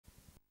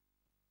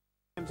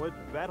would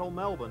battle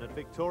Melbourne at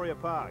Victoria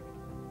Park.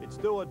 It's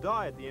do or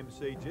die at the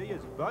MCG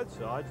as both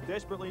sides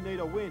desperately need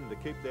a win to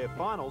keep their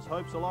finals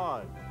hopes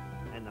alive.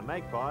 And the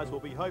Magpies will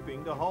be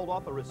hoping to hold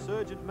off a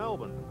resurgent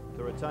Melbourne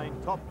to retain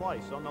top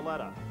place on the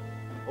ladder.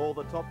 All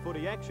the top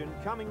footy action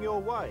coming your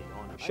way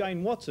on...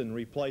 Shane Watson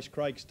replaced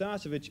Craig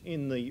Starcevich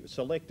in the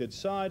selected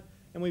side,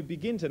 and we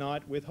begin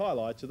tonight with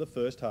highlights of the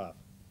first half.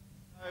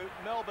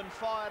 Melbourne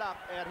fired up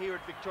out here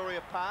at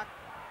Victoria Park.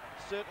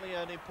 Certainly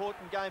an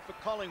important game for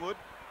Collingwood.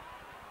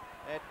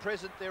 At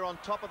present they're on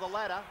top of the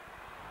ladder,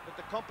 but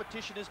the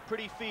competition is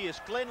pretty fierce.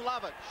 Glenn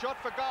Lovett, shot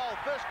for goal,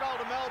 first goal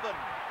to Melbourne.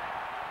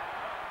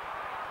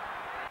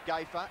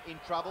 Gafer in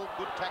trouble,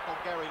 good tackle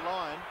Gary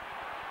Lyon.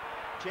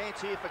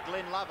 Chance here for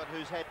Glenn Lovett,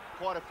 who's had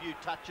quite a few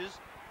touches.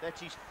 That's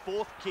his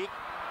fourth kick,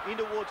 in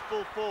towards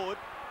full forward.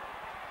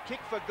 Kick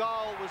for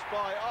goal was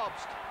by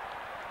Obst,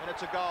 and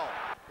it's a goal.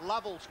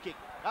 Lovell's kick,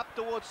 up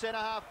towards centre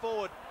half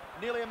forward.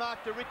 Nearly a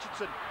mark to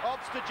Richardson.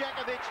 Obst to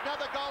Djakovic,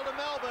 another goal to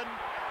Melbourne.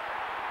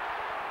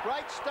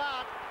 Great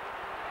start.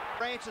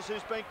 Francis,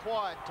 who's been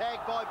quiet,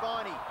 tagged by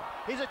Viney.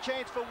 Here's a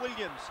chance for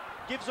Williams.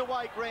 Gives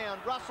away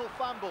ground, Russell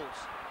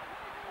fumbles.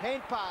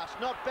 Hand pass,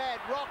 not bad,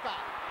 Rocker.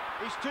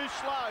 He's too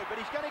slow, but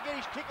he's going to get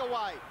his kick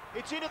away.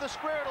 It's into the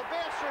square, it'll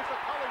bounce through for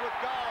Collingwood,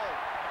 goal.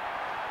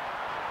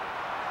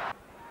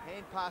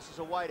 Hand passes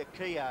away to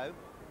Keogh.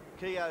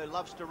 Keogh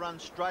loves to run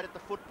straight at the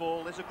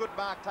football. There's a good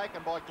mark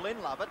taken by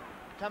Glenn Lovett.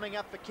 Coming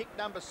up for kick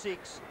number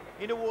 6,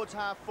 in towards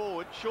half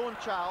forward. Sean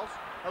Charles,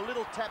 a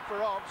little tap for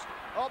Obst.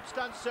 Obst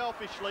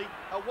unselfishly,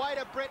 away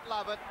to Brett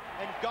Lovett,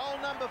 and goal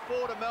number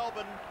 4 to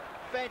Melbourne.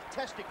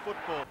 Fantastic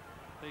football.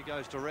 He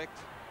goes direct.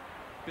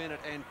 Bennett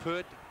and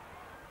Pert.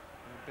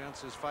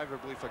 Bounces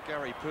favourably for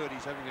Gary Pert.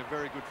 He's having a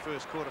very good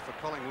first quarter for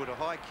Collingwood. A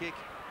high kick.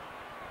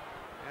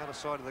 Outer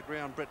side of the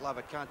ground, Brett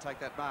Lovett can't take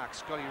that mark.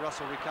 Scotty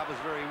Russell recovers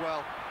very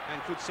well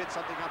and could set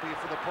something up here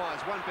for the Pies.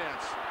 One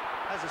bounce.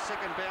 Has a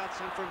second bounce,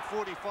 and from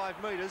 45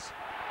 metres,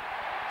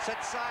 set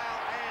sail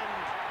and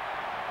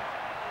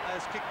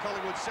has kicked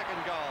Collingwood's second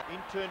goal. In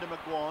turn to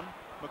McGuan.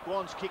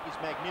 McGuan's kick is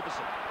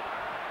magnificent.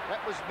 That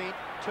was Mint,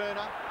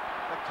 Turner,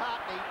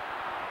 McCartney,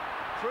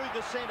 through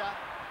the centre,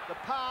 the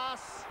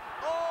pass.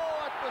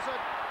 Oh, it was a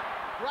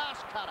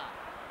grass cutter.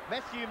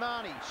 Matthew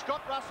Marnie,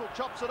 Scott Russell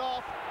chops it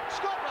off.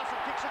 Scott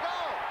Russell kicks a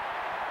goal.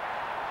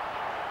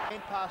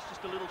 Hand pass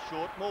just a little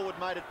short. Morwood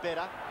made it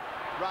better.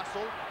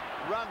 Russell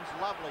runs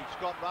lovely,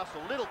 Scott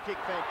Russell. Little kick,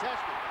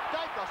 fantastic.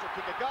 Dave Russell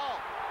kick a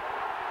goal.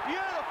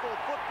 Beautiful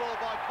football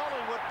by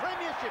Collingwood,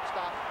 premiership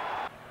stuff.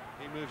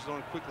 He moves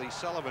on quickly.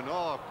 Sullivan,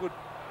 oh, good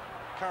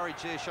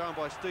courage there shown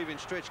by Stephen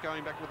Stretch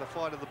going back with the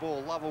flight of the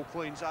ball. Lovell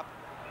cleans up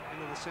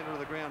into the centre of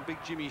the ground. Big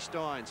Jimmy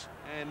Steins.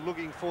 And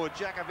looking for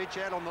Djakovic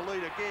out on the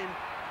lead again.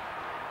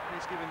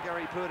 He's given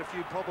Gary Pert a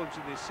few problems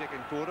in this second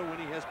quarter when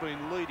he has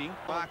been leading.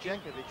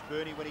 Djakovic,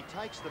 Bernie, when he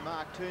takes the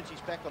mark, turns his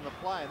back on the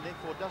play and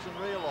therefore doesn't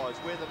realise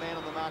where the man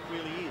on the mark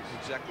really is.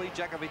 Exactly.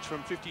 Djakovic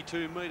from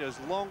 52 metres,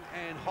 long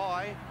and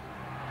high.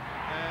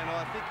 And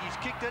I think he's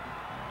kicked it.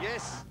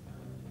 Yes.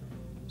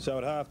 So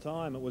at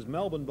half-time, it was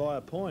Melbourne by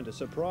a point, a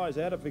surprise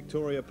out at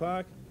Victoria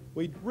Park.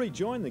 We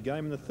rejoined the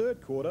game in the third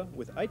quarter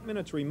with 8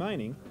 minutes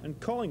remaining, and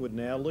Collingwood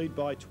now lead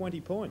by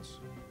 20 points.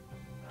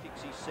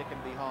 Kicks his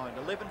second behind.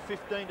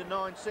 11-15 to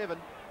 9-7.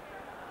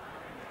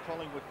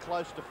 Collingwood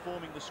close to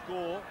forming the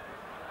score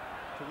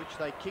to which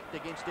they kicked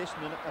against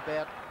Essendon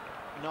about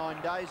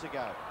 9 days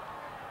ago.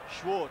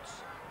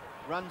 Schwartz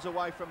runs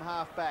away from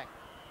half-back.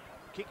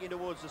 Kick in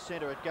towards the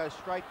centre. It goes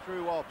straight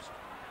through Obst.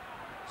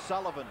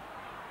 Sullivan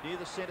near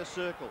the centre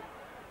circle.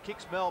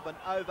 Kicks Melbourne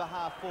over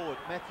half-forward.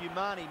 Matthew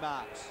Marnie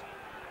marks.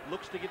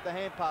 Looks to get the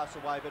hand pass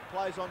away, but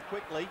plays on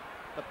quickly.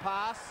 The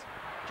pass.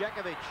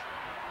 Djakovic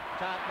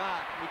can't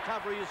mark.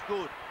 Recovery is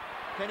good.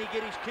 Can he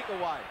get his kick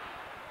away?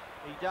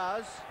 He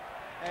does,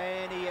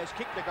 and he has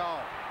kicked the goal.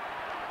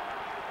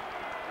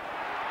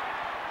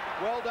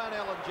 Well done,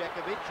 Alan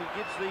Djakovic. He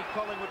gives the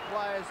Collingwood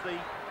players the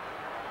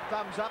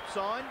thumbs up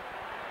sign.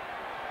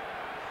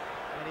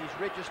 And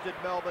he's registered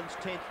Melbourne's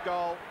 10th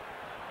goal,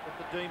 but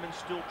the Demons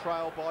still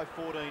trail by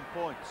 14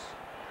 points.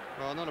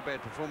 Well, not a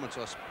bad performance,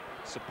 I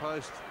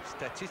suppose,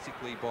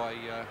 statistically by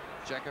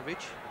Djakovic.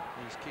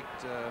 He's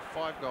kicked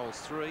 5 goals,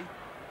 3.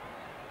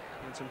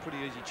 And some pretty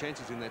easy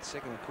chances in that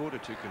second quarter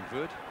to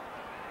convert.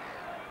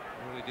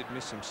 Really did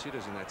miss some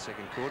sitters in that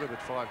second quarter,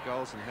 but 5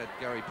 goals and had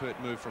Gary Pert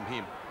move from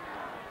him.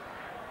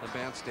 The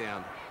bounce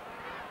down.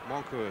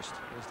 Monkhorst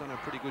has done a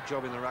pretty good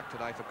job in the ruck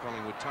today for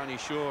Collingwood. Tony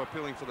Shaw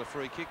appealing for the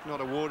free kick,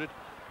 not awarded.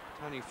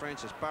 Tony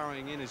Francis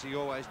burrowing in as he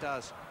always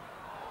does.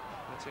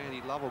 That's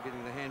Andy Lovell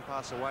getting the hand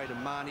pass away to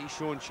Marnie.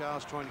 Sean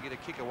Charles trying to get a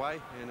kick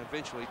away, and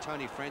eventually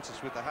Tony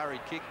Francis with the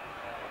hurried kick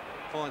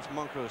finds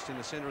Monkhorst in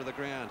the centre of the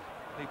ground.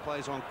 He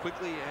plays on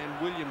quickly,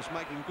 and Williams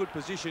making good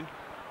position.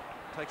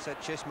 Takes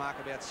that chest mark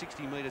about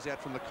 60 metres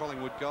out from the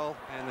Collingwood goal,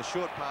 and the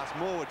short pass,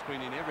 Morwood's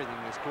been in everything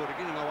this quarter,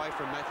 getting away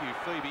from Matthew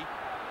Phoebe.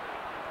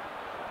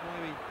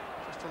 Maybe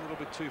just a little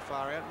bit too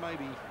far out,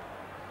 maybe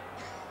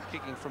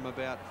kicking from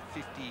about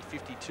 50,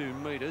 52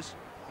 metres.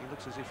 He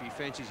looks as if he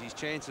fancies his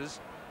chances.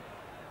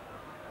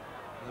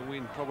 The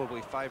wind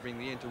probably favouring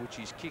the end to which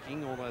he's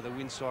kicking, although the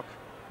windsock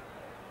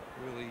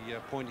really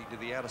pointing to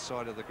the outer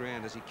side of the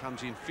ground as he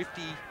comes in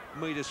 50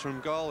 metres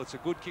from goal. It's a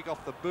good kick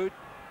off the boot,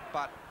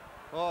 but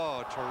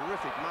oh,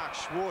 terrific Mark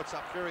Schwartz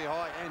up very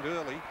high and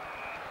early.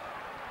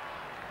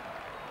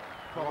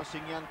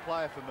 Promising young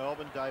player for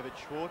Melbourne, David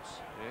Schwartz.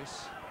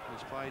 Yes,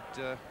 he's played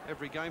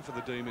every game for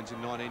the Demons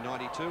in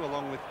 1992,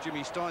 along with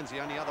Jimmy Steins, the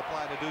only other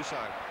player to do so.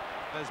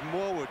 As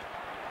Morwood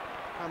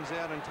comes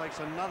out and takes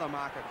another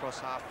mark across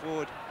half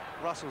forward.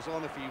 Russell's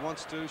on if he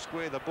wants to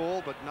square the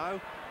ball, but no.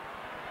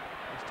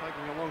 It's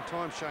taking a long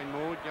time, Shane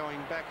Morwood,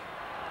 going back.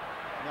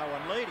 No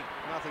one leading.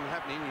 Nothing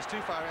happening. He's too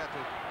far out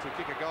to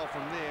kick a goal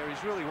from there.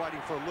 He's really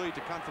waiting for a lead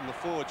to come from the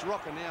forwards.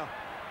 Rocker now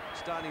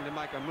starting to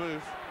make a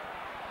move.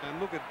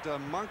 And look at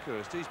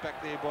Monkhurst. He's back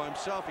there by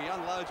himself. He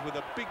unloads with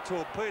a big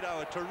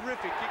torpedo. A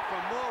terrific kick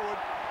from Morwood.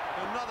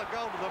 Another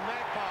goal to the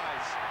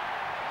Magpies.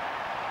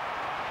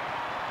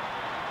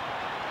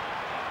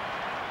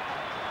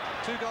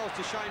 2 goals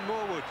to Shane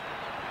Morwood.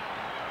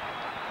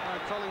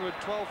 Collingwood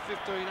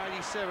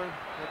 12-15-87,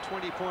 a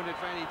 20-point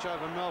advantage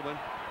over Melbourne.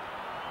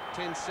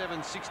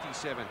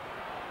 10-7-67. I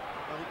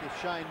think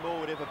if Shane Moore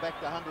would ever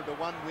backed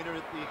 100-1 winner,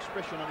 the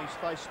expression on his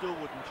face still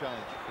wouldn't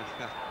change.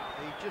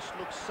 He just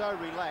looks so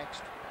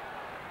relaxed.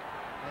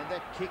 And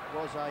that kick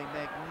was a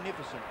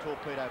magnificent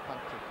torpedo punt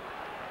kick.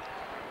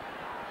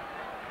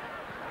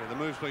 Yeah, the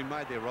move's been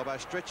made there, Robbo.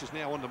 Stretches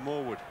now onto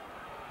Morwood.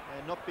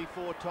 And not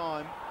before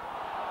time.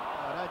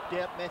 I don't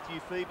doubt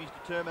Matthew Phoebe's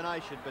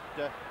determination, but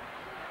a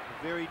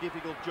very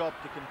difficult job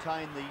to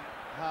contain the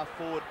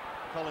half-forward,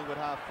 Collingwood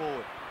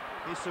half-forward.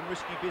 Here's some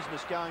risky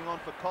business going on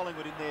for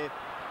Collingwood in their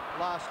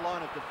last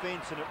line of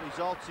defence, and it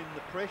results in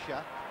the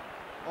pressure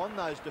on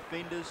those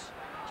defenders,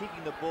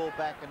 kicking the ball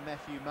back, and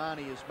Matthew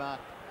Marnie is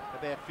marked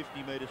about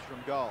 50 metres from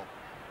goal.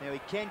 Now, he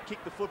can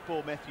kick the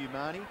football, Matthew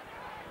Marnie,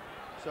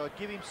 so I'd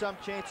give him some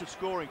chance of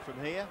scoring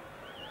from here.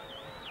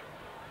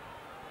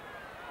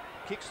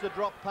 Kicks the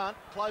drop punt,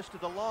 close to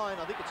the line.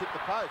 I think it's hit the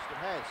post. It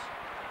has.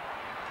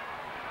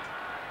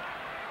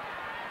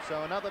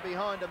 So another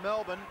behind to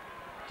Melbourne,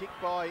 kicked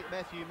by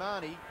Matthew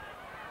Marnie.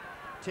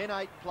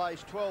 10-8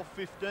 plays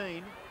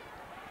 12-15.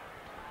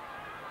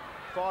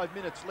 5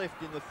 minutes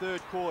left in the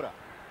third quarter.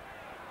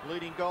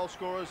 Leading goal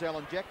scorers,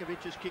 Alan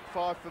Jakovic has kicked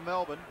 5 for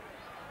Melbourne.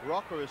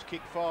 Rocker has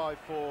kicked 5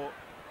 for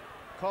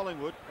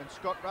Collingwood, and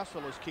Scott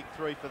Russell has kicked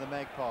 3 for the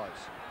Magpies.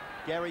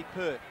 Gary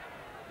Pert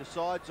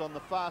decides on the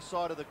far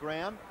side of the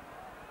ground.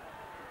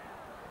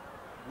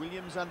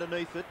 Williams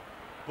underneath it,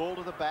 ball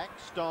to the back,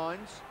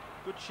 Steins.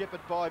 Good shepherd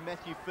by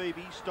Matthew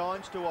Phoebe.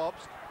 Steins to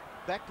Obst.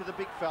 Back to the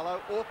big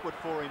fellow. Awkward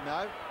for him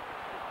though.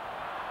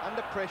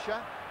 Under pressure.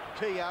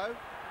 Keogh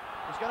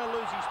is going to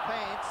lose his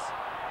pants.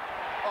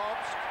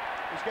 Obst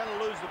is going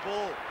to lose the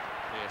ball.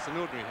 Yeah, it's an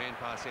ordinary hand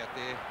pass out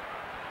there.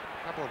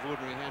 A couple of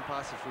ordinary hand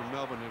passes from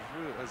Melbourne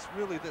has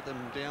really let them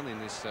down in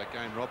this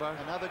game, Robbo.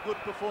 Another good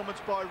performance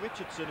by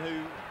Richardson,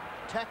 who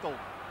tackled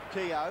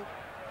Keogh.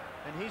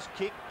 And his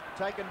kick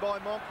taken by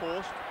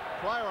Monkhorst.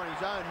 Player on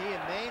his own here,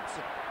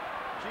 Manson.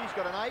 She's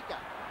got an acre.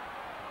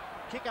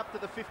 Kick up to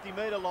the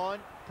 50-metre line,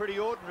 pretty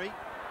ordinary.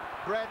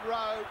 Brad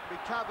Rowe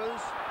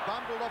recovers,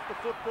 bumbled off the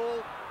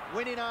football,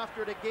 went in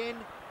after it again.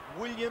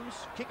 Williams,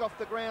 kick off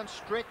the ground,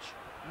 stretch.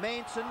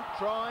 Manson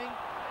trying,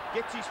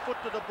 gets his foot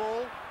to the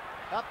ball,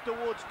 up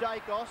towards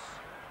Dacos.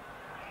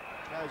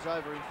 Goes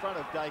over in front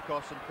of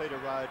Dacos and Peter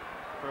Road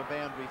for a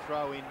boundary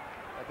throw in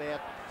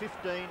about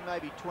 15,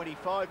 maybe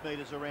 25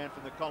 metres around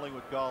from the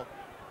Collingwood goal.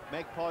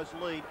 Magpies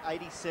lead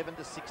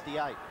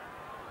 87-68.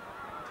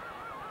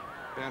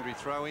 Boundary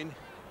throw in.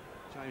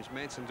 James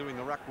Manson doing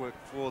the ruck work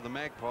for the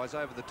Magpies.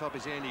 Over the top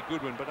is Andy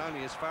Goodwin, but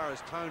only as far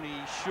as Tony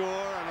Shaw,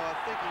 and I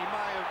think he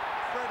may have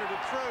threaded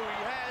it through.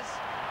 He has.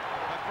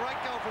 A great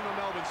goal from the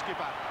Melbourne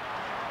skipper.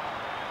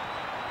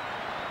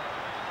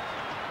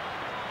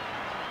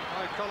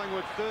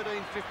 Collingwood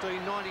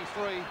 13-15-93.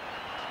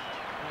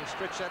 They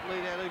stretch that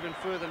lead out even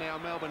further now.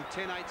 Melbourne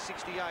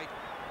 10-8-68.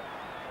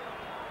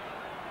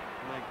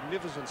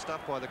 Magnificent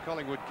stuff by the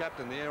Collingwood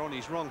captain there on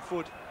his wrong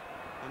foot.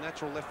 A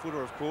natural left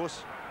footer, of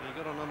course. He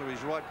got on onto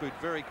his right boot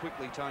very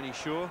quickly, Tony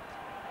Shaw.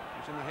 He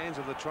was in the hands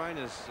of the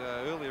trainers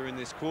earlier in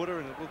this quarter,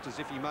 and it looked as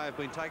if he may have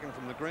been taken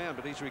from the ground,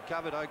 but he's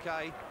recovered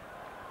okay.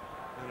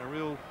 And a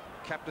real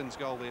captain's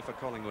goal there for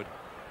Collingwood.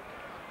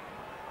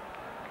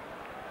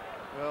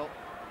 Well,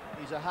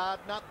 he's a hard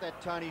nut,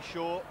 that Tony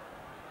Shaw,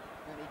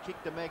 and he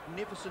kicked a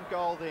magnificent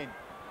goal then.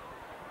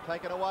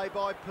 Taken away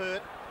by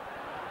Pert.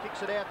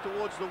 Kicks it out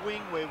towards the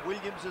wing where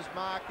Williams is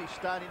marked. He's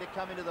starting to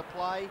come into the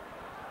play.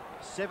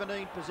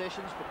 17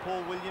 possessions for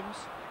Paul Williams.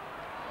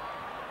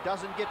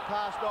 Doesn't get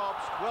past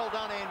Obst. Well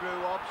done, Andrew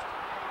Obst.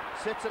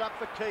 Sets it up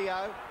for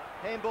Keogh.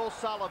 Handball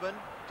Sullivan.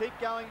 Keep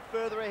going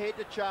further ahead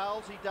to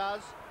Charles. He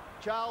does.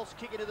 Charles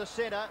kick into the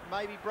centre.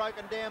 Maybe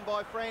broken down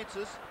by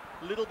Francis.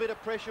 A little bit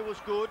of pressure was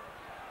good.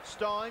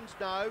 Steins,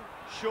 no.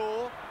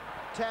 Shaw.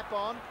 Tap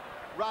on.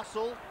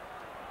 Russell.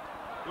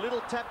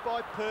 Little tap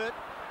by Pert.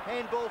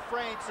 Handball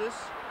Francis.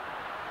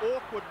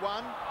 Awkward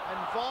one. And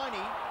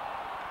Viney.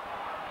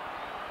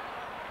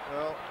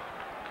 Well,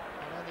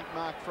 I don't think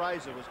Mark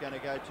Fraser was going to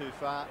go too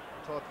far.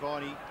 Todd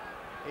Viney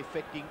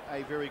effecting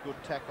a very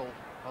good tackle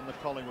on the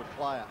Collingwood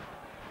player.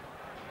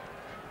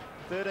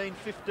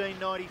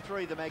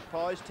 13-15-93 the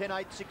Magpies,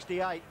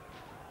 10-8-68.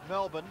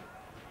 Melbourne,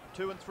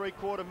 2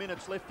 3/4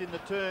 minutes left in the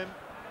term.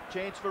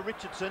 Chance for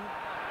Richardson.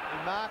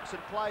 He marks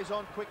and plays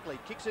on quickly,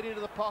 kicks it into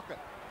the pocket.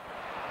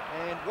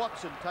 And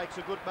Watson takes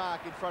a good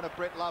mark in front of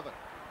Brett Lovett.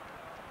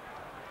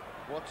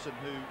 Watson,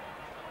 who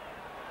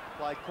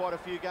played quite a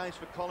few games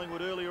for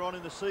Collingwood earlier on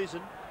in the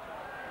season,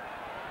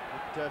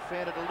 but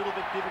found it a little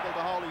bit difficult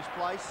to hold his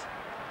place.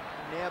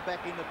 Now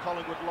back in the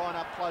Collingwood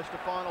lineup close to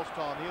finals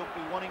time. He'll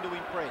be wanting to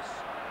impress.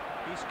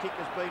 His kick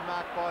has been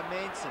marked by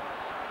Manson.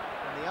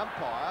 And the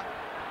umpire,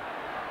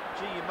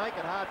 gee, you make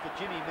it hard for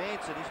Jimmy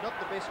Manson. He's not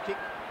the best kick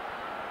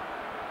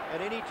at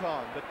any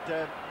time, but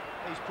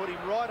he's put him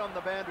right on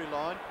the boundary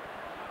line,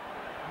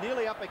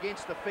 nearly up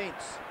against the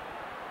fence.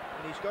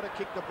 And he's got to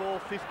kick the ball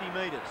 50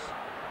 metres.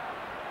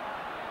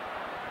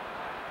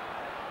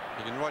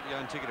 You can write your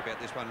own ticket about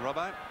this one,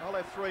 Robbo. I'll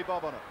have 3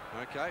 bob on it.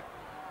 Okay.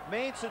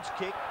 Manson's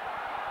kick.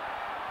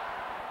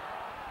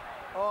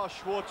 Oh,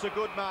 Schwartz, a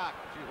good mark.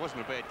 Gee, it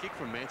wasn't a bad kick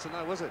from Manson,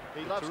 though, was it?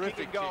 He loves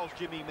kicking goals,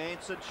 Jimmy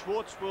Manson.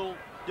 Schwartz will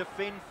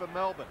defend for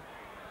Melbourne.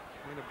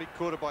 In a big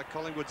quarter by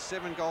Collingwood,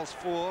 7 goals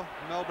 4.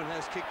 Melbourne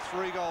has kicked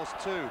 3 goals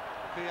 2.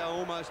 Keogh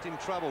almost in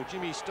trouble.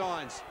 Jimmy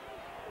Steins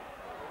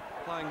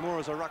playing more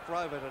as a ruck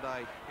rover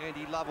today.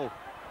 Andy Lovell,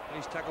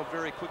 he's tackled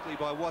very quickly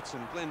by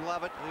Watson. Glenn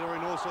Lovett, they're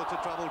in all sorts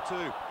of trouble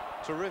too.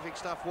 Terrific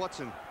stuff,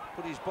 Watson.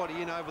 Put his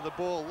body in over the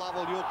ball.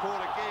 Lovell, you're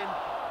caught again.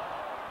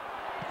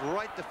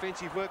 Great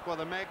defensive work by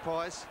the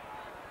Magpies.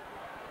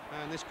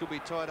 And this could be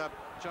tied up.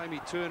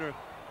 Jamie Turner,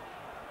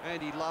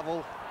 Andy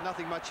Lovell.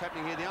 Nothing much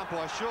happening here. The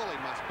umpire surely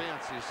must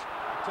bounce this.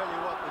 I'll tell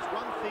you what, there's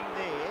one thing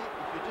there.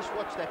 If you just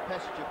watch that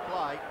passage of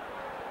play,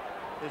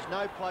 there's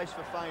no place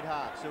for faint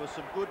hearts. There was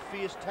some good,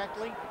 fierce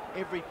tackling.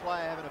 Every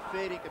player having a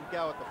fair dinkum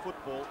go at the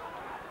football.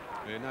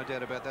 Yeah, no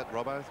doubt about that,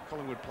 Robbo.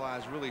 Collingwood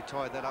players really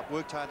tied that up.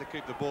 Worked hard to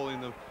keep the ball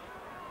in the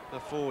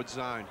forward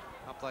zone.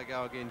 Up they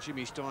go again.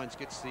 Jimmy Steins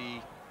gets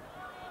the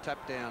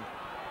tap down.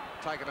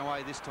 Taken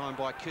away this time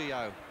by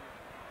Keogh.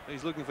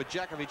 He's looking for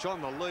Djakovic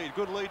on the lead.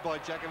 Good lead by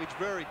Djakovic.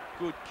 Very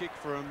good kick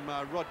from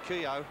Rod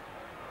Keogh.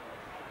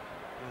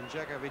 And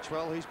Djakovic,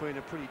 well, he's been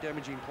a pretty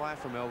damaging player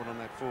for Melbourne on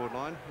that forward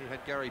line. He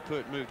had Gary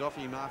Pert moved off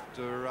him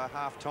after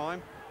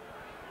half-time.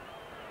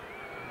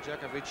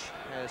 Djakovic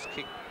has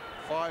kicked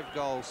 5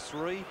 goals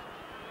 3.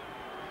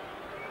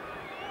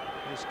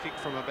 He's kicked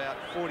from about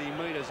 40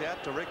 metres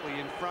out, directly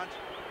in front.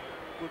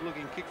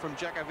 Good-looking kick from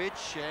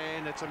Djakovic,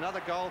 and it's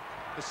another goal,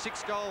 the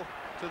 6th goal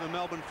to the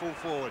Melbourne full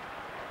forward.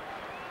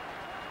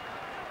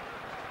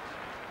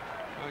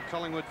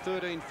 Collingwood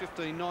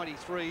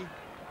 13-15-93.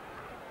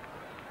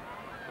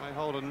 They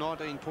hold a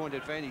 19-point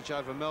advantage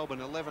over Melbourne,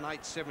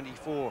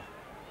 11-8-74.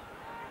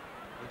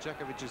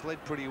 Djakovic has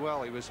led pretty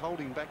well. He was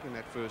holding back in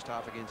that first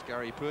half against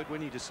Gary Pert.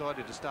 When he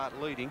decided to start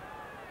leading,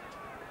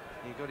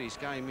 he got his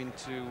game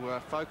into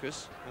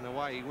focus, and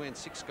away he went.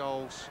 6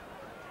 goals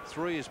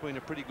 3 has been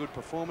a pretty good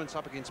performance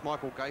up against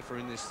Michael Gaffer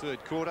in this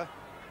 3rd quarter,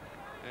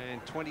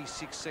 and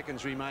 26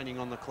 seconds remaining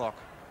on the clock.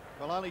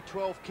 Well, only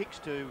 12 kicks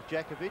to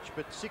Djakovic,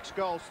 but 6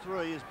 goals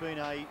 3 has been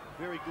a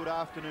very good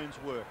afternoon's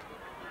work.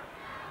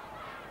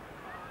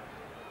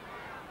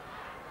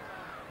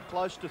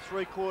 Close to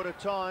 3/4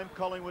 time,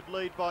 Collingwood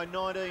lead by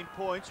 19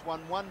 points.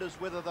 One wonders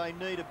whether they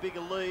need a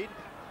bigger lead.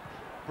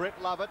 Brett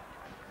Lovett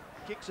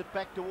kicks it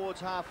back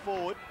towards half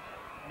forward.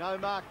 No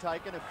mark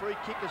taken. A free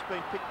kick has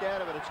been picked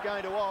out of it. It's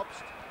going to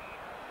Obst.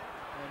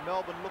 And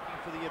Melbourne looking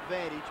for the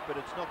advantage, but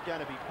it's not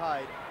going to be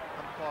paid.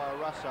 Umpire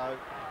Russo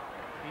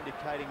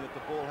indicating that the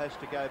ball has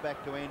to go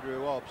back to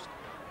Andrew Obst.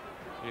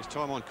 There's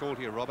time on call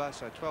here, Robbo,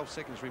 so 12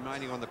 seconds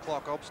remaining on the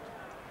clock. Obst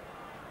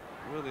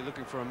really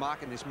looking for a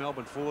mark in this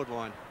Melbourne forward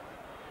line.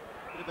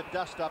 Bit of a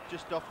dust-up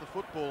just off the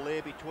football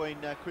there between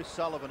Chris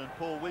Sullivan and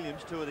Paul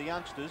Williams, 2 of the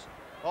youngsters.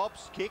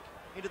 Obst kick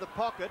into the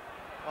pocket.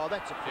 Oh,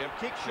 that's a free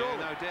kick, surely.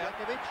 Yeah, no doubt.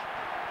 Djakovic.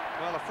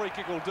 Well, a free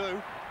kick will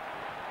do.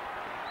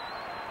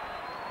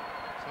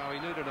 So he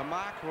needed a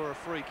mark or a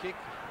free kick.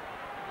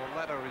 The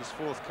latter is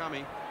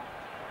forthcoming.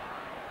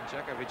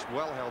 Djakovic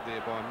well held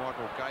there by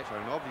Michael Gaffer.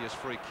 An obvious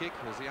free kick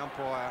as the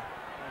umpire.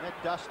 And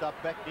that dust-up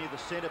back near the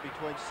centre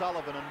between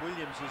Sullivan and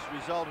Williams has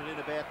resulted in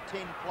about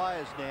 10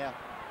 players now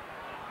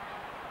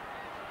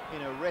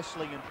in a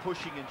wrestling and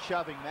pushing and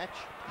shoving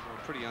match. Well,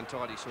 pretty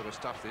untidy sort of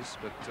stuff this,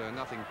 but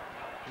nothing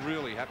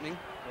really happening.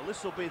 Well,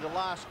 this will be the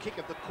last kick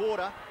of the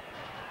quarter.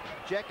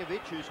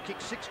 Djakovic, who's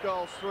kicked 6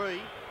 goals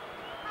 3.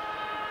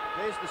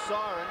 There's the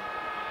siren.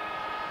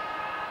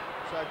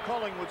 So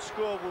Collingwood's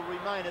score will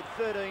remain at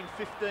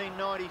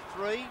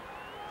 13-15-93.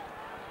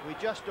 We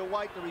just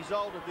await the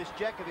result of this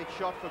Djakovic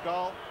shot for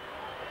goal.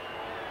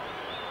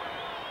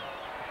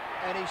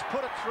 And he's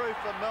put it through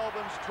for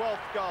Melbourne's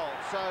 12th goal.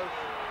 So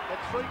at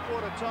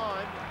 3/4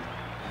 time,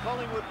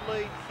 Collingwood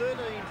lead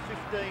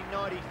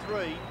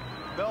 13-15-93.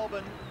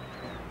 Melbourne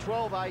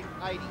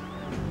 12-8-80.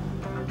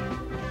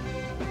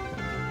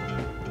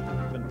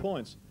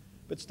 Points,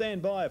 but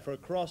stand by for a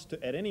cross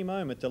at any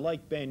moment to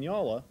Lake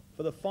Banyola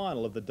for the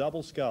final of the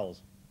double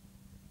sculls.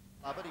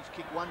 Love it. He's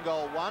kicked 1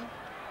 goal 1.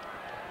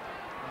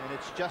 And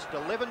it's just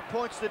 11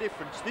 points the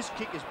difference. This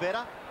kick is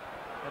better,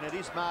 and it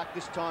is marked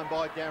this time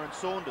by Darren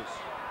Saunders.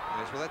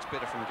 Yes, well, that's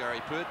better from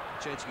Gary Pert,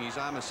 chancing his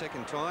arm a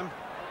second time.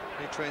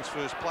 He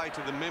transfers play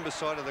to the member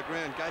side of the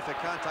ground. Gaither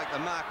can't take the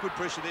mark. Good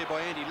pressure there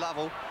by Andy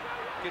Lovell.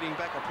 Getting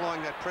back,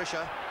 applying that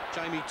pressure.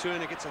 Jamie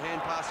Turner gets a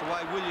hand pass away.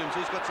 Williams,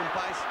 who's got some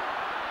pace.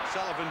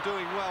 Sullivan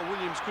doing well.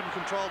 Williams couldn't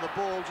control the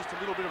ball. Just a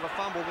little bit of a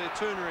fumble there.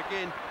 Turner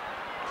again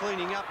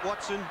cleaning up.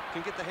 Watson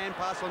can get the hand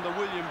pass on to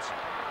Williams.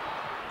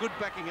 Good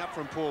backing up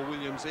from Paul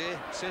Williams there.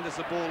 Centres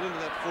the ball into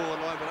that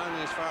forward line, but only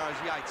as far as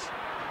Yates.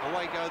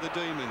 Away go the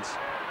Demons.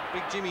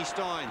 Big Jimmy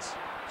Steins.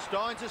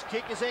 Steins'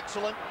 kick is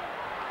excellent.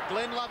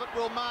 Glenn Lovett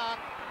will mark.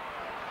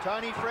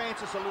 Tony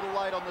Francis a little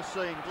late on the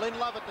scene. Glenn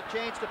Lovett the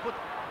chance to put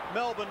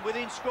Melbourne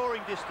within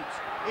scoring distance.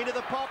 Into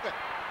the pocket.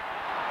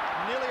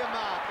 Nearly a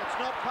mark. It's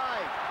not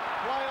paid.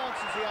 Play on,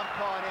 says the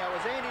umpire now,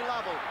 as Andy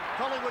Lovell.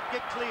 Collingwood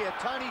get clear.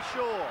 Tony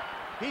Shaw.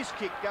 His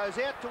kick goes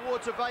out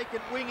towards a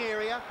vacant wing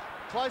area.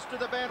 Close to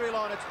the boundary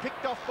line. It's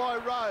picked off by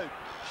Road.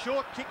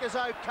 Short kick is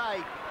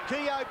okay.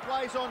 Keogh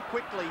plays on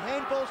quickly.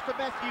 Handballs to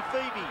Matthew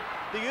Phoebe.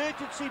 The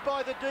urgency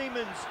by the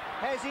Demons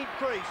has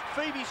increased.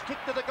 Phoebe's kick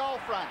to the goal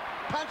front.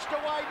 Punched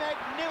away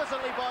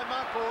magnificently by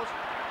Monkhorst.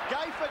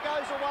 Gaither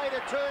goes away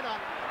to Turner.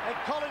 And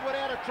Collingwood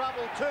out of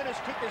trouble. Turner's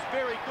kick is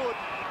very good.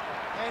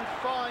 And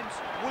finds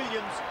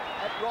Williams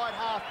at right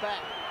half back.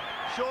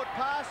 Short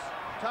pass.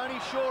 Tony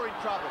Shaw in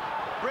trouble.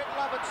 Brett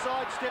Lovett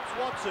sidesteps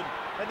Watson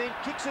and then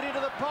kicks it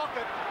into the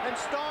pocket, and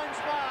Steins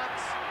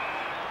marks.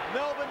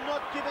 Melbourne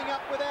not giving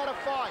up without a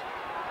fight.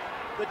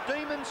 The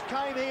Demons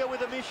came here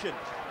with a mission.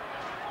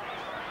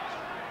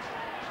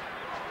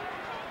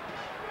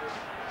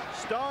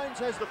 Steins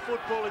has the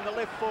football in the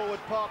left forward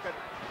pocket.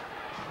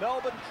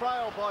 Melbourne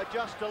trail by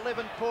just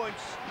 11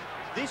 points.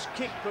 This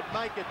kick could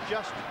make it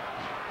just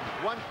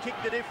one kick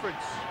the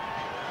difference.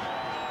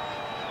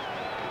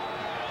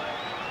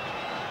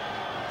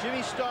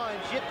 Jimmy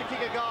Steins yet to kick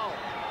a goal.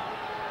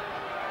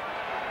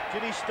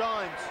 Jimmy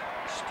Steins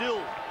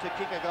still to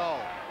kick a goal.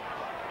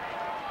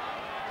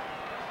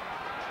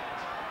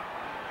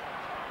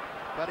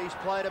 But he's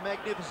played a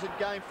magnificent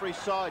game for his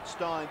side,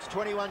 Steins.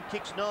 21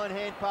 kicks, 9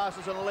 hand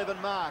passes and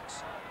 11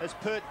 marks as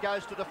Pert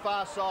goes to the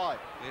far side.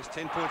 There's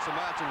 10 points to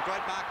margin.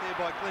 Great mark there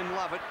by Glenn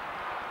Lovett.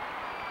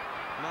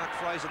 Mark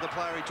Fraser, the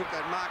player, he took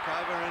that mark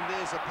over, and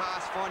there's a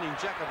pass finding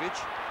Djakovic.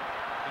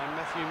 And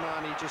Matthew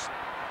Marnie just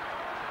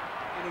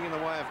getting in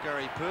the way of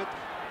Gary Pert.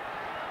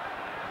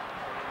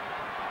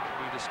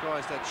 He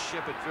disguised that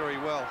Shepherd very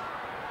well.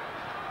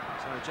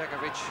 So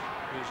Djakovic,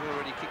 who's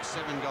already kicked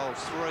 7 goals,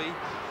 3,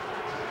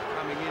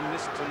 coming in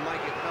this to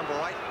make it number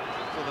 8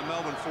 for the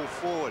Melbourne full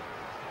forward.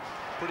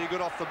 Pretty good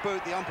off the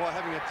boot. The umpire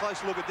having a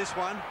close look at this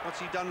one.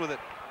 What's he done with it?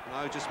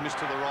 No, just missed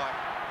to the right.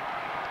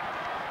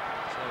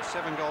 So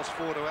 7 goals,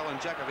 4 to Alan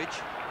Djakovic.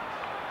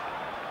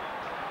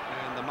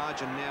 And the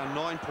margin now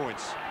 9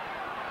 points.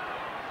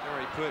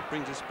 Gary Pert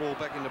brings this ball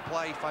back into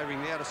play,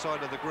 favouring the outer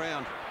side of the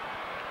ground.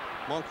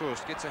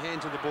 Monkhorst gets a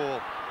hand to the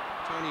ball.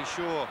 Tony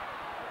Shaw,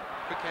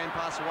 quick hand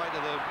pass away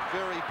to the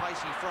very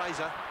pacey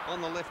Fraser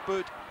on the left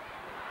boot.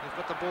 They've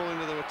got the ball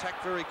into the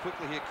attack very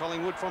quickly here,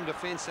 Collingwood, from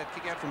defence. That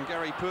kick out from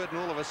Gary Pert, and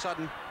all of a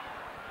sudden,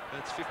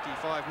 that's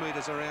 55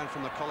 metres around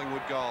from the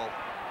Collingwood goal.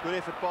 Good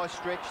effort by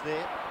Stretch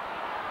there.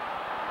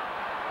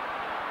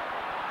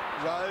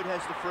 Road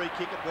has the free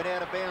kick. It went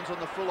out of bounds on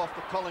the full off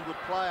the Collingwood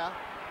player.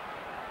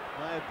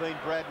 May have been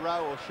Brad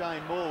Rowe or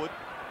Shane Morwood.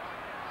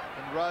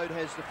 And Road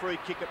has the free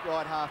kick at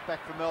right half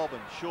back for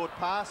Melbourne. Short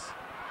pass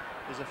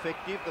is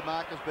effective. The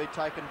mark has been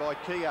taken by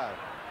Keogh.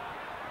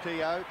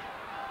 Keogh,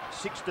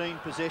 16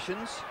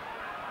 possessions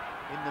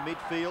in the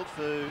midfield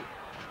for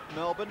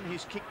Melbourne.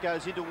 His kick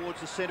goes in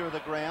towards the centre of the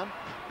ground.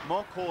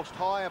 Monkhorst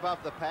high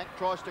above the pack,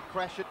 tries to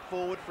crash it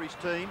forward for his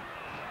team.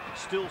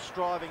 Still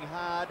striving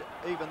hard,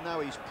 even though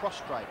he's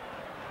prostrate.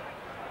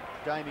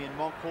 Damien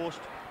Monkhorst.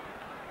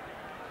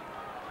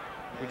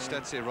 Good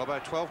stats there,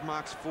 Robbo. 12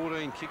 marks,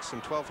 14 kicks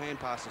and 12 hand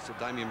passes to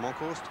Damien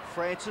Monkhorst.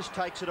 Francis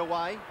takes it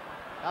away.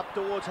 Up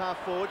towards half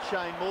forward.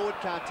 Shane Morwood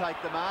can't take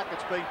the mark.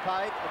 It's been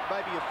paid. It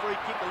may be a free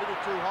kick a little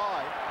too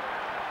high.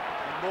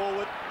 And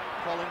Morwood,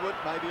 Collingwood,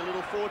 maybe a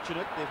little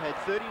fortunate. They've had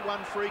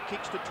 31 free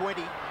kicks to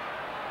 20.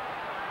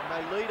 And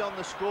they lead on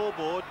the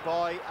scoreboard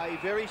by a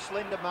very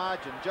slender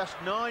margin. Just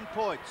 9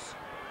 points.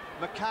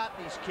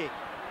 McCartney's kick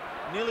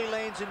nearly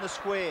lands in the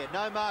square.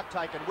 No mark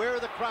taken. Where are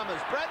the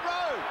Crummers? Brad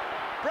Rowe!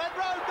 Brad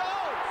Rowe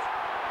goes!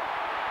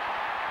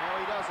 No,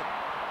 he doesn't.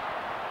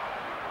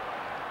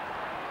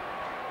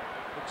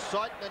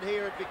 Excitement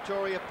here at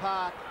Victoria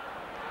Park.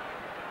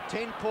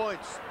 10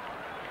 points,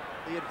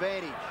 the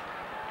advantage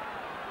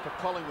for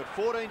Collingwood.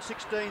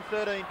 14-16,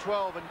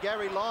 13-12, and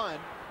Gary Lyon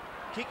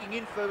kicking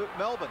in for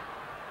Melbourne.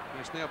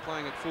 He's now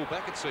playing at full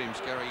back, it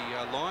seems, Gary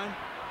Lyon.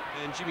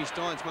 And Jimmy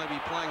Steins may be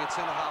playing at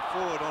centre-half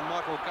forward on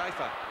Michael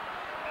Gaither.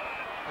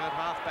 At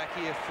half-back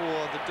here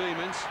for the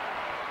Demons.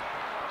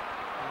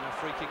 And a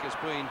free kick has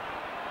been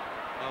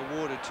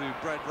awarded to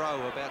Brad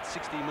Rowe, about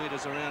 60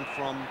 metres around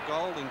from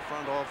goal, in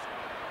front of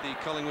the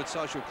Collingwood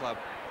Social Club.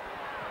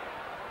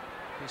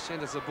 He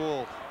centres the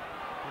ball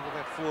into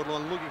that forward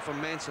line, looking for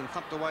Manson,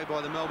 thumped away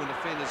by the Melbourne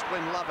defenders.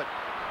 Glenn Lovett,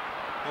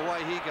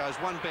 away he goes,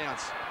 one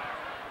bounce.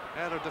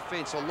 Out of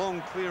defence, a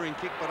long clearing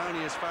kick, but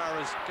only as far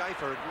as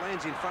Gaffer. It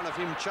lands in front of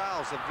him,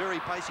 Charles, the very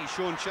pacey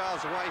Sean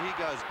Charles, away he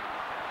goes.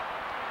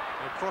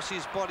 Across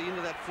his body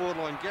into that forward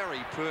line,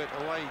 Gary Pert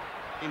away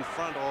in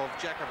front of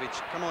Djakovic.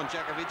 Come on,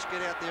 Djakovic,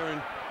 get out there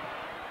and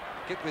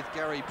get with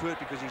Gary Pert,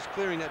 because he's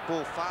clearing that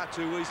ball far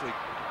too easily.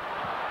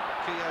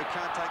 Keogh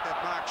can't take that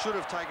mark, should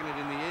have taken it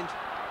in the end.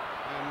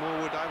 And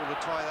Morwood able to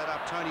tie that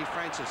up. Tony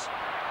Francis.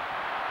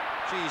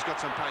 Gee, he's got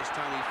some pace,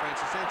 Tony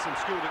Francis, and some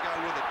skill to go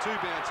with it. Two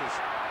bounces.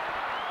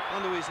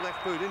 Onto his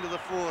left boot, into the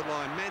forward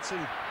line.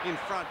 Manson in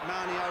front,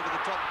 Marnie over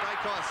the top.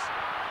 Dacos,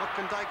 what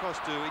can Dacos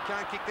do? He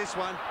can't kick this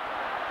one.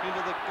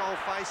 Into the goal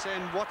face,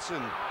 and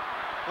Watson,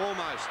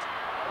 almost.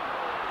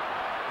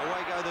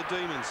 Away go the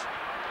Demons.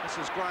 This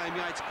is Graham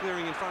Yates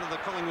clearing in front of the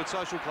Collingwood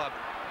Social Club.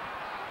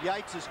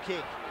 Yates'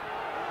 kick.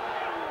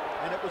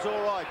 And it was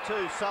all right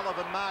too.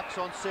 Sullivan marks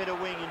on centre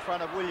wing in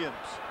front of Williams.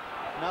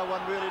 No one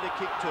really to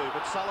kick to,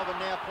 but Sullivan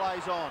now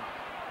plays on.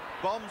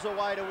 Bombs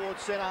away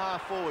towards centre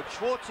half forward.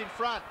 Schwartz in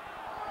front.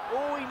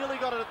 Oh, he nearly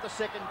got it at the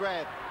second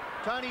grab.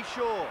 Tony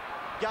Shaw,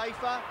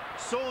 Gaffer,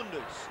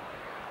 Saunders.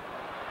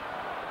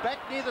 Back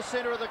near the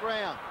centre of the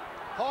ground.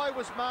 High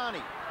was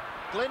Marnie.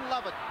 Glenn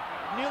Lovett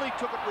nearly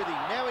took it with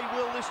him. Now he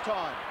will this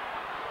time.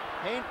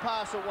 Hand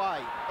pass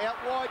away. Out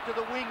wide to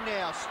the wing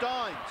now.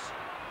 Steins.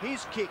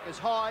 His kick is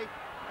high.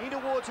 In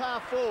towards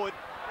half forward.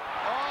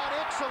 Oh,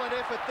 an excellent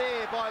effort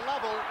there by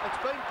Lovell. It's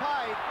been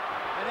paid.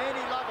 And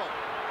Andy Lovell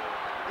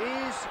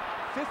is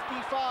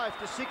 55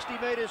 to 60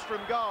 metres from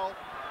goal.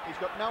 He's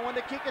got no one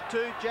to kick it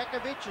to.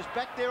 Djakovic is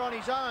back there on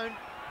his own.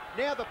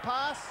 Now the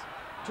pass.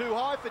 Too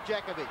high for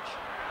Djakovic.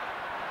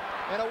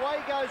 And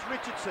away goes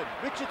Richardson.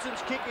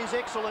 Richardson's kick is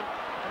excellent,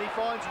 and he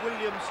finds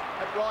Williams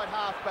at right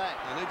half back.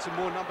 They need some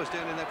more numbers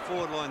down in that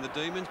forward line, the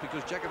Demons,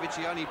 because Djakovic,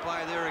 the only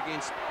player there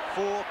against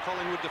 4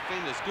 Collingwood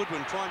defenders.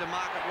 Goodwin trying to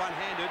mark it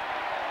one-handed.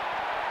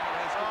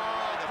 Has given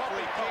away the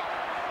free kick.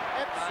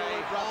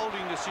 Absolute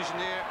holding decision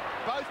there.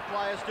 Both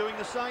players doing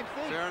the same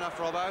thing. Fair enough,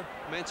 Robbo.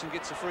 Manson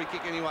gets the free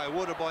kick anyway.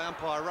 Watered by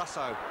umpire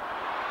Russo.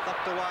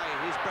 Thumped away.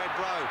 Here's Brad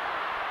Rowe.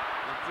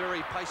 A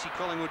very pacey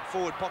Collingwood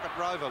forward pocket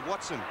rover.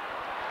 Watson.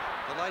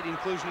 The late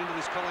inclusion into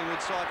this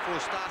Collingwood side for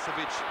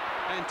Starcevic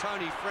and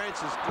Tony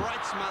Francis.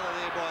 Great smother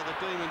there by the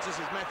Demons. This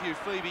is Matthew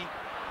Phoebe.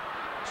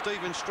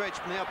 Stephen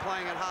Stretch now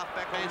playing at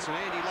half-back. Manson,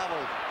 Andy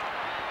Lovell.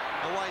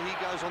 Away he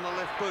goes on the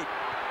left boot.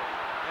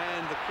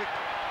 And the quick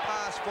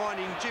pass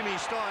finding Jimmy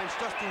Steins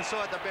just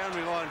inside the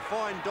boundary line.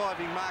 Fine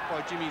diving mark by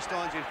Jimmy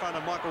Steins in front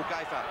of Michael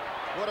Gaffer.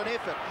 What an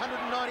effort.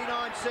 199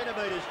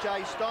 centimetres,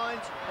 Jay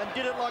Steins, and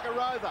did it like a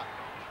rover.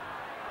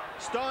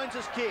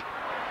 Steins' kick.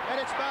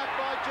 And it's marked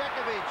by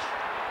Djakovic.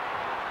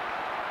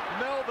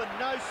 Melbourne,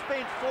 no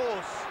spent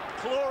force,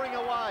 clawing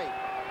away.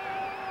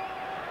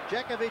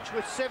 Djakovic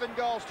with 7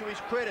 goals to his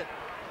credit.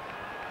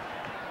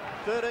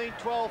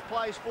 13-12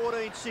 plays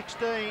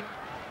 14-16.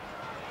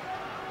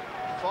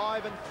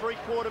 5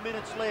 3/4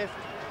 minutes left.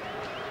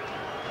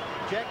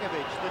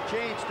 Djakovic, the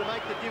chance to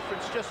make the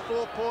difference, just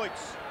 4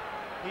 points.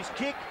 His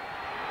kick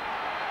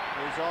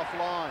is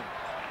offline.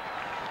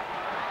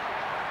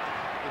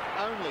 If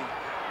only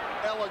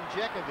Alan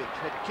Djakovic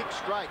had kicked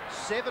straight.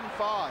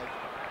 7-5.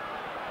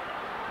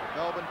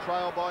 Melbourne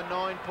trail by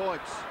 9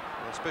 points.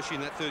 Well, especially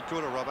in that third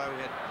quarter, Robbo,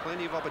 he had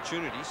plenty of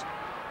opportunities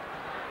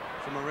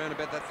from around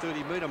about that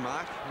 30-metre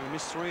mark. He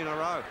missed 3 in a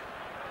row.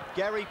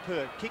 Gary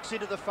Pert kicks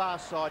into the far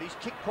side. He's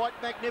kicked quite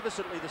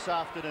magnificently this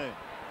afternoon.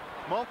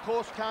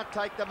 Monkhorst can't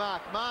take the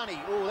mark. Marnie,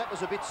 oh, that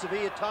was a bit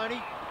severe,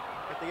 Tony.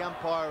 But the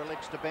umpire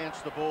elects to bounce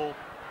the ball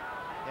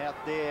out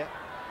there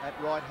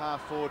at right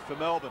half forward for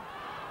Melbourne.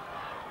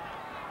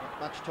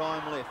 Not much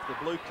time left. The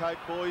Blue Coat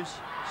boys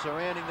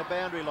surrounding the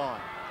boundary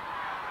line.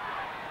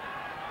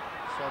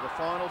 So the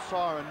final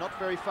siren not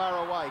very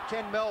far away.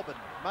 Can Melbourne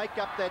make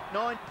up that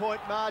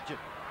 9-point margin?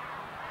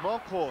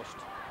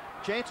 Monkhorst.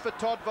 Chance for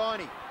Todd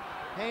Viney.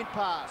 Hand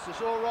pass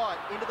is all right.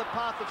 Into the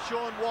path of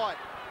Sean White.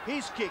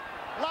 His kick.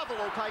 Lovell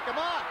will take a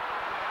mark.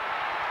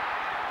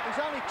 He's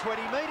only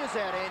 20 metres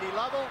out, Andy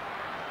Lovell.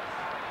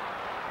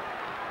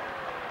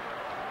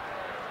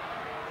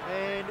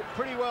 And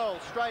pretty well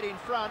straight in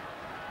front.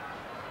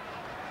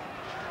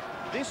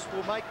 This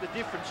will make the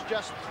difference,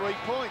 just 3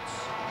 points.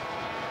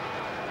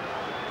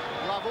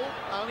 Lovell,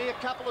 only a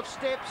couple of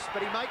steps,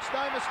 but he makes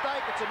no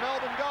mistake. It's a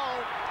Melbourne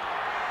goal.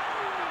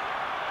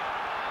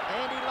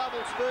 Andy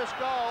Lovell's first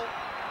goal,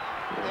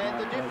 and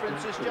the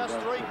difference is just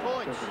 3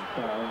 points.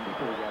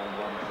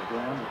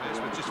 Yes,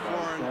 with just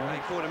 4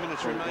 3/4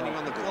 minutes remaining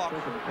on the clock.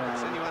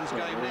 It's anyone's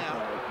game now.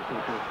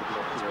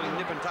 It's been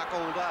nip and tuck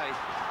all day.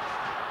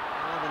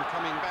 Melbourne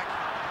coming back.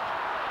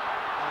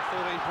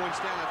 14 points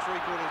down at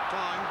 3/4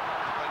 time.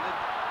 They led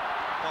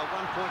by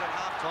 1 point at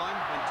half-time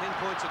and 10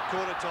 points at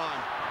quarter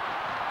time.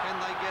 Can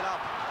they get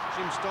up?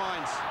 Jim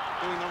Steins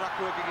doing the ruck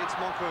work against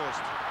Monkhorst.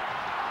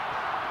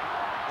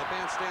 The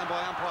bounce down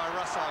by umpire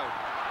Russo.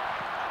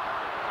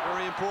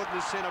 Very important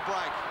is centre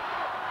break.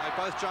 They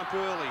both jump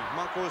early.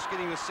 Monkhorst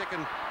getting the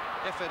second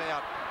effort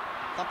out.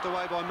 Thumped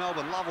away by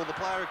Melbourne. Lovell, the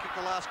player who kicked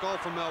the last goal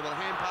for Melbourne.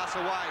 Hand pass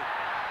away.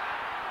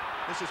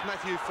 This is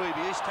Matthew Phoebe.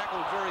 He's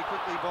tackled very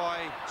quickly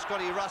by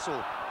Scotty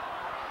Russell.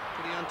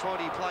 Pretty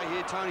untidy play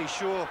here. Tony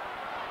Shaw,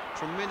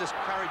 tremendous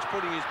courage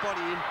putting his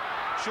body in.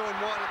 Sean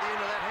White at the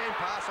end of that hand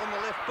pass on the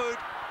left boot.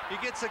 He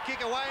gets the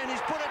kick away and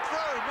he's put it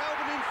through.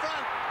 Melbourne in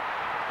front.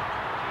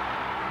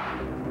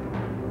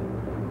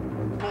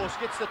 Of course,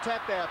 gets the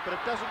tap out, but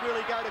it doesn't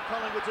really go to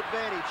Collingwood's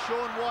advantage.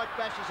 Sean White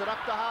bashes it up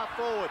to half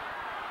forward.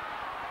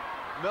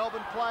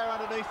 Melbourne player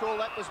underneath all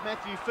that was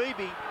Matthew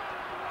Phoebe.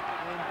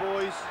 And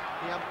boys,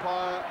 the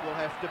umpire will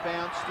have to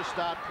bounce to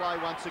start play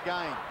once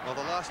again. Well,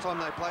 the last time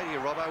they played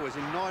here, Robbo, was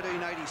in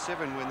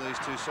 1987 when these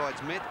two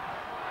sides met.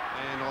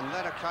 And on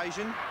that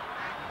occasion,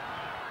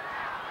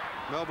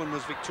 Melbourne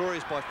was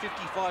victorious by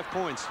 55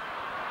 points.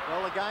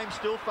 Well, the game's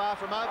still far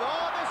from over.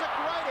 Oh, there's a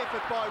great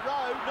effort by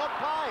Rowe, not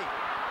play.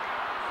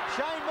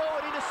 Shane Moore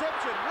at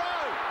interception.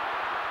 Rowe,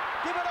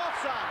 give it off,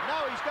 son.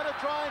 No, he's going to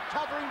try and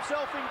cover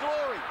himself in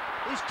glory.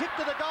 He's kicked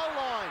to the goal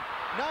line.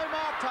 No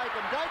mark taken.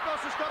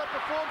 Dacos has got to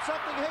perform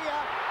something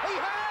here. He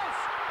has!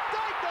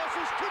 Dacos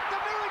has kicked the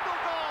miracle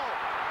goal!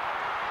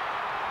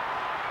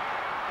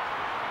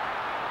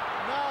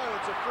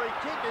 No, it's a free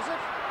kick, is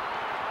it?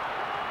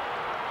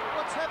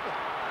 What's happened?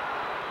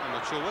 I'm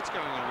not sure what's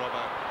going on,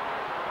 Robbo.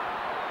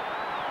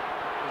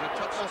 Was it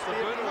touch off the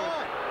boot or...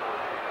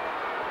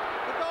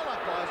 The goal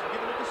umpire hasn't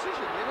given a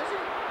decision yet, has he?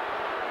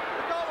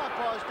 The goal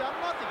umpire's done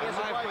nothing. He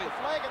hasn't waved the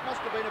flag. It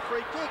must have been a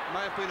free kick.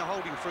 May have been a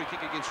holding free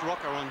kick against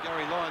Rocker on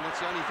Gary Lyon.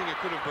 That's the only thing it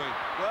could have been.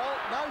 Well,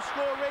 no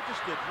score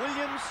registered.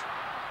 Williams,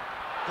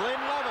 Glenn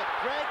Lovett,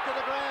 dragged to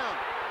the ground.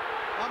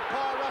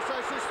 Umpire Russo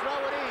says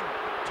throw it in.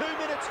 2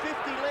 minutes 50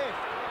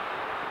 left.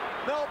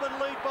 Melbourne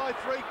lead by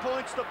 3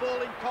 points. The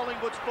ball in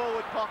Collingwood's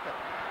forward pocket.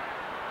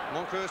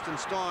 Monkhorst and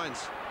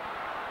Steins.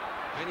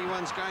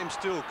 Anyone's game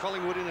still.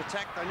 Collingwood in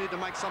attack. They need to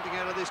make something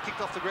out of this.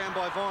 Kicked off the ground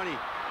by Viney.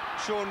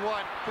 Sean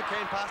White, quick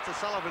hand pass to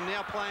Sullivan,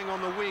 now playing on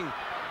the wing.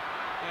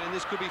 And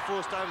this could be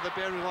forced over the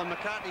boundary line.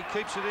 McCartney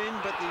keeps it in,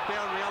 but the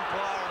boundary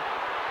umpire...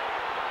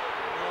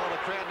 Oh,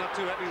 the crowd not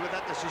too happy with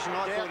that decision.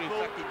 I thought, in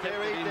fact, he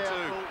kept it in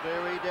too.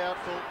 Very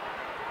doubtful.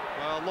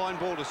 Well, line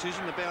ball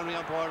decision. The boundary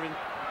umpire in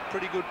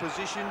pretty good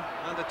position.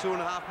 Under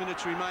 2.5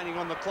 minutes remaining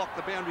on the clock.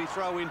 The boundary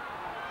throw in.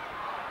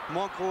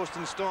 Monkhorst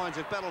and Steins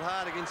have battled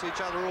hard against each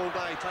other all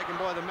day. Taken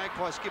by the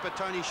Magpie skipper,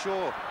 Tony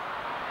Shaw.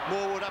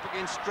 Morwood up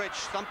against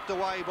Stretch, thumped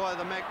away by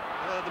the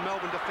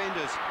Melbourne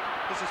defenders.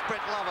 This is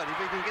Brett Lovett. If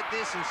he can get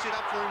this and sit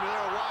up for him,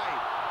 they're away.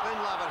 Glenn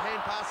Lovett,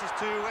 hand passes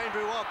to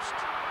Andrew Obst.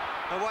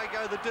 Away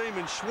go the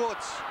Demons.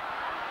 Schwartz,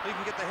 he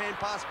can get the hand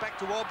pass back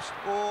to Obst.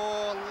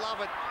 Or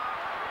Lovett.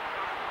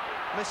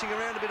 Messing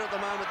around a bit at the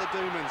moment, the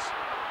Demons.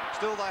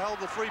 Still, they hold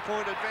the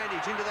 3-point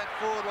advantage into that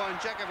forward line.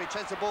 Jakovic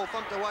has the ball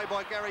thumped away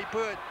by Gary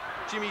Pert.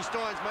 Jimmy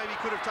Steins maybe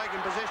could have taken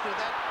possession of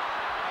that.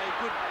 A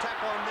good tap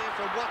on there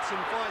from Watson,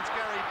 finds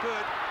Gary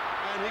Pert,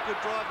 and he could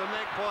drive the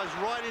Magpies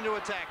right into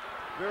attack.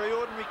 Very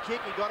ordinary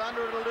kick. He got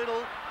under it a little.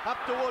 Up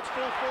towards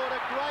full forward.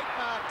 A great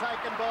mark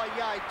taken by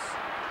Yates.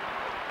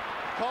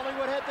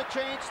 Collingwood had the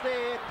chance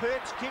there.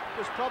 Pert's kick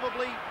was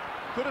probably...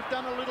 could have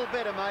done a little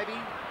better, maybe.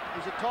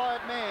 He's a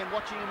tired man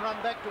watching him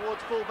run back towards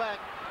full back.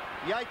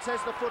 Yates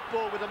has the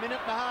football with 1.5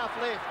 minutes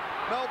left.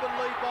 Melbourne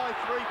lead by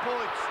 3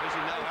 points. He's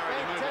in no hurry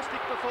to move it.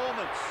 Fantastic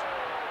performance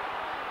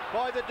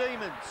by the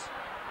Demons.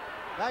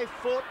 They've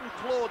fought and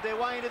clawed their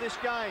way into this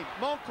game.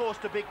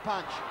 Monkhorst a big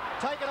punch.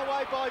 Taken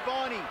away by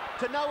Viney.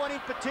 To no one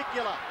in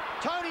particular.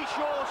 Tony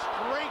Shaw,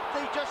 strength.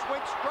 He just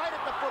went straight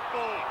at the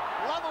football.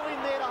 Lovell in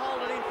there to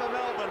hold it in for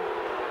Melbourne.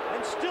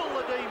 And still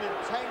the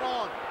Demons hang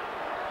on.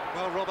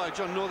 Well, Robbo,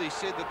 John Northey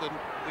said that the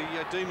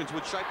Demons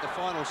would shape the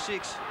final 6.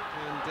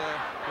 And,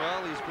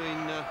 well, he's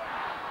been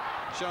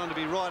shown to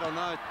be right on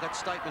that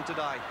statement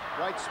today.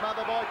 Great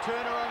smother by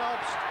Turner and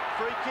Obst.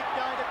 Free kick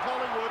going to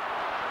Collingwood.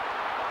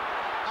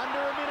 Under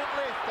 1 minute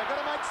left. They've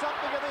got to make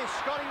something of this.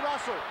 Scotty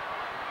Russell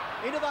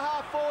into the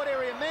half-forward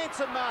area.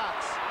 Manson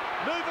marks.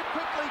 Move it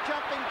quickly,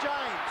 jumping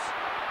James.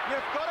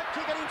 You've got to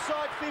kick it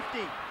inside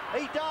 50.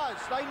 He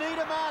does. They need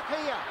a mark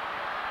here.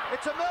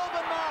 It's a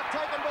Melbourne mark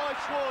taken by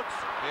Schwartz.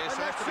 Yes,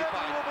 and that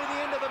certainly will be the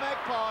end of the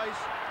Magpies.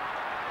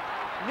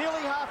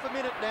 Nearly half a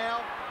minute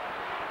now.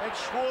 And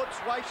Schwartz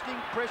wasting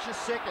precious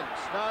seconds.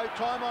 No,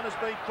 time on has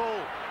been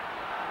called.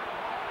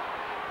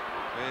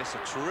 Yes,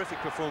 a terrific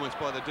performance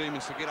by the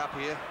Demons to get up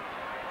here.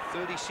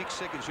 36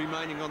 seconds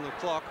remaining on the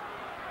clock.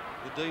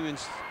 The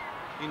Demons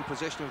in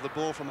possession of the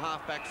ball from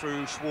half-back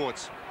through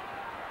Schwartz.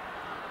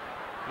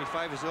 He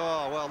favours,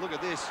 oh, well, look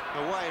at this.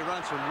 Away he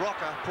runs from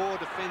Rocker. Poor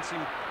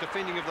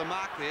defending of the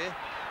mark there.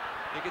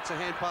 He gets a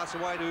hand pass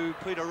away to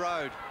Peter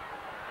Rode.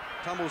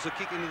 Tumbles the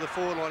kick into the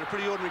forward line. A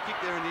pretty ordinary kick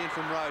there in the end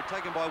from Rode.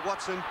 Taken by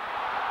Watson.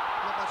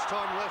 Not much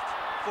time left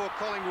for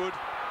Collingwood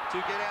to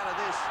get out of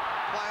this.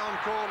 Play on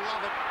call,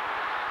 Lovett.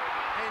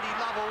 Andy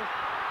Lovell.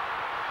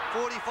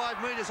 45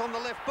 metres on the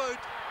left boot.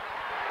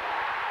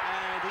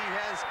 And he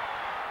has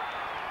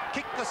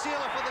kicked the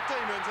sealer for the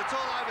Demons. It's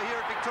all over here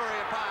at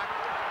Victoria Park.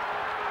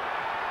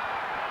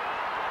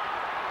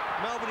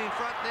 Melbourne in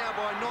front now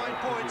by 9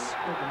 points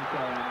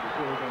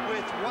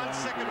with 1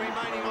 second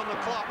remaining on the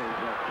clock.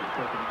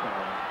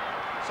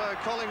 So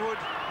Collingwood,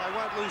 they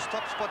won't lose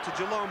top spot to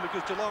Geelong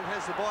because Geelong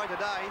has the bye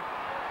today.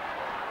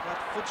 But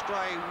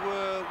Footscray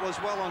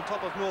was well on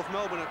top of North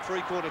Melbourne at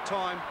three-quarter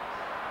time.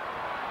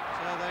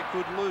 So they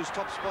could lose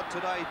top spot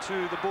today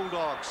to the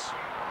Bulldogs.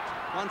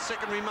 1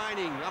 second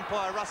remaining.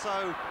 Umpire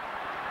Russo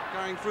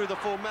going through the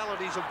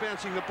formalities of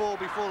bouncing the ball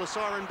before the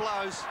siren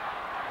blows.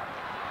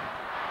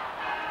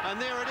 And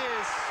there it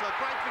is, a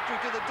great victory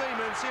to the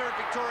Demons here at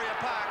Victoria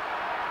Park.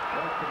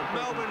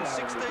 Melbourne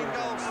 16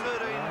 goals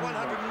 13,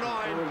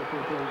 109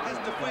 has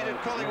defeated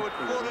Collingwood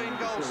 14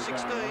 goals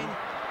 16,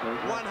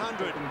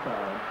 100.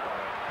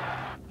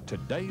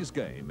 Today's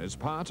game is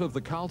part of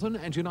the Carlton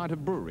and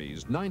United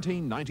Breweries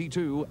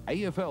 1992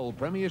 AFL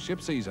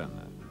Premiership season.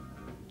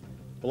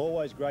 Well,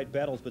 always great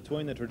battles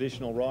between the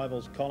traditional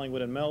rivals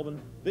Collingwood and Melbourne.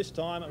 This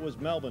time it was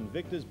Melbourne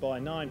victors by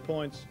 9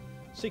 points.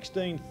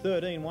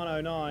 16-13,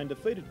 109,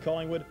 defeated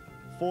Collingwood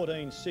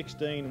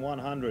 14-16,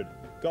 100.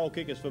 Goal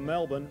kickers for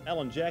Melbourne,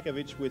 Alan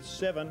Jakovic with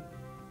 7.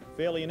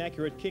 Fairly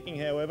inaccurate kicking,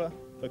 however.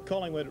 For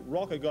Collingwood,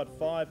 Rocker got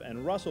 5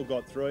 and Russell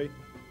got 3.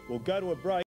 We'll go to a break.